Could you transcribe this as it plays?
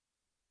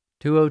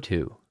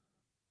202.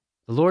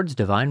 The Lord's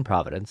divine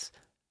providence,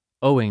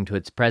 owing to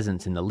its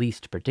presence in the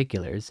least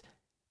particulars,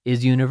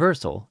 is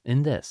universal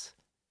in this,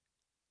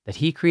 that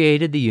he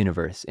created the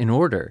universe in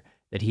order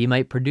that he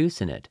might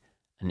produce in it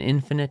an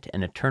infinite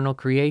and eternal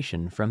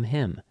creation from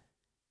him.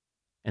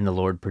 And the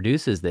Lord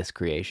produces this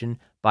creation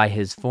by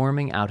his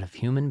forming out of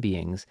human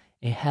beings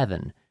a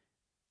heaven,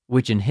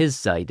 which in his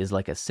sight is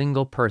like a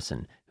single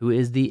person who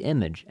is the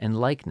image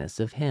and likeness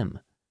of him.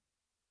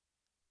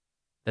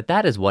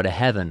 That is what a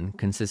heaven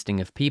consisting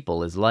of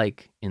people is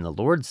like in the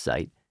Lord's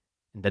sight,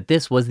 and that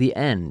this was the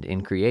end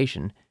in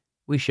creation,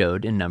 we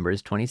showed in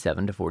Numbers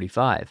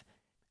 27-45,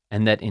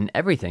 and that in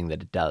everything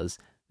that it does,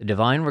 the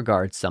divine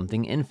regards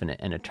something infinite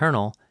and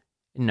eternal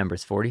in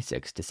Numbers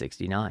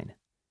 46-69.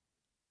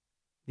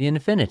 The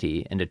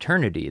infinity and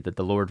eternity that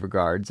the Lord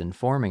regards in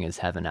forming his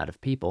heaven out of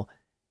people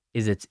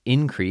is its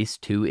increase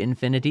to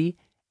infinity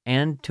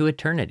and to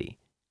eternity,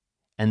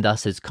 and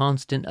thus his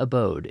constant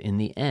abode in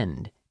the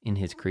end in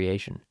his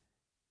creation.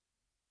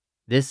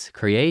 This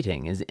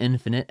creating is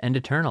infinite and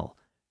eternal,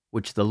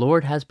 which the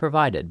Lord has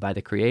provided by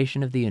the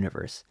creation of the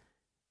universe,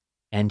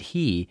 and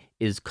he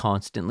is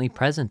constantly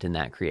present in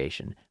that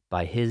creation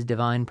by his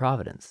divine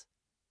providence.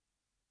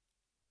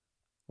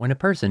 When a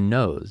person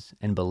knows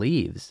and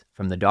believes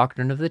from the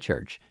doctrine of the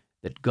Church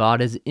that God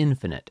is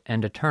infinite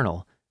and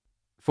eternal,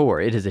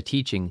 for it is a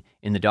teaching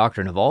in the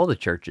doctrine of all the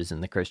churches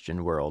in the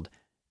Christian world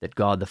that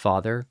God the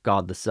Father,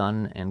 God the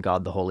Son, and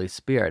God the Holy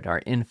Spirit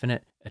are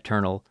infinite,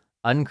 eternal,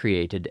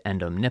 uncreated,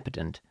 and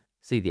omnipotent,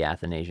 see the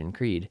Athanasian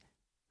Creed,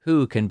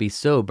 who can be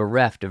so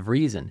bereft of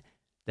reason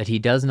that he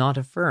does not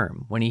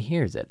affirm, when he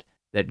hears it,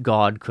 that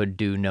God could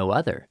do no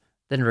other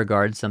than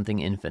regard something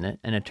infinite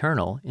and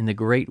eternal in the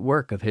great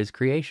work of his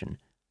creation?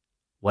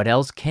 What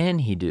else can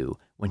he do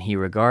when he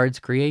regards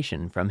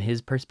creation from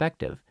his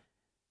perspective?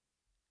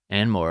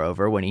 And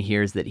moreover, when he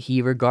hears that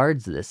he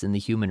regards this in the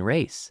human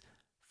race,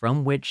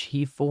 from which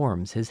he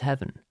forms his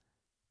heaven.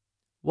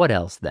 What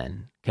else,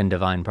 then, can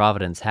divine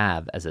providence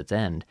have as its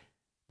end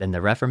than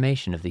the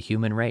reformation of the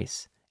human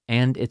race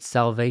and its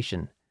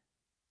salvation?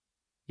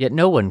 Yet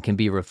no one can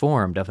be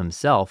reformed of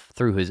himself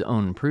through his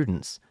own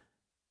prudence,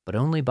 but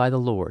only by the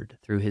Lord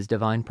through his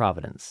divine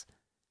providence.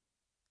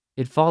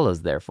 It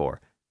follows, therefore,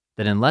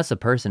 that unless a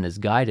person is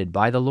guided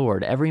by the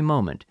Lord every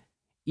moment,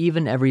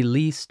 even every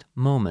least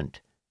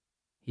moment,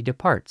 he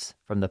departs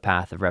from the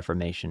path of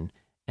reformation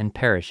and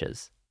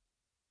perishes.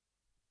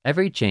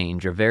 Every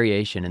change or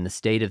variation in the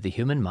state of the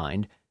human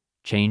mind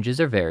changes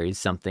or varies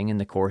something in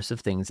the course of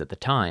things at the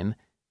time,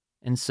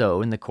 and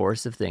so in the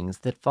course of things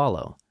that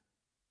follow.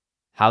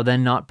 How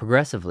then not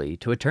progressively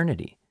to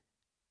eternity?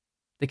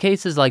 The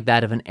case is like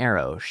that of an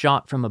arrow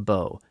shot from a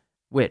bow,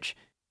 which,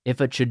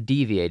 if it should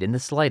deviate in the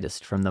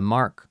slightest from the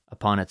mark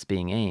upon its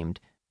being aimed,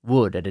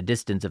 would, at a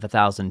distance of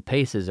 1,000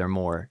 paces or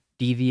more,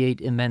 deviate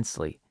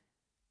immensely.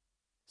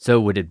 So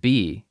would it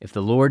be if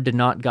the Lord did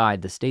not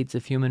guide the states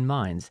of human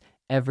minds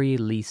every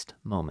least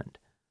moment.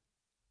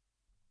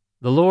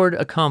 The Lord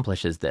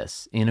accomplishes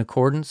this in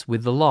accordance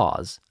with the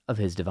laws of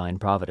his divine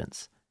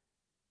providence.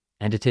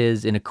 And it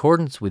is in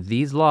accordance with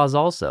these laws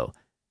also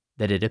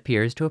that it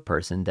appears to a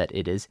person that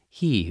it is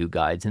he who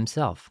guides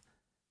himself.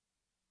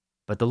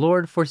 But the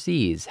Lord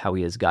foresees how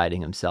he is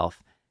guiding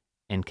himself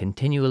and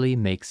continually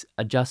makes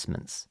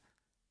adjustments.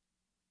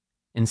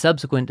 In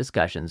subsequent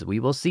discussions, we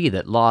will see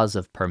that laws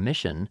of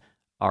permission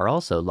are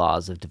also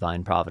laws of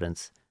divine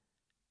providence,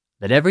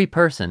 that every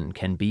person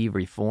can be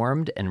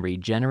reformed and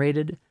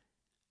regenerated,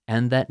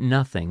 and that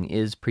nothing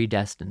is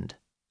predestined.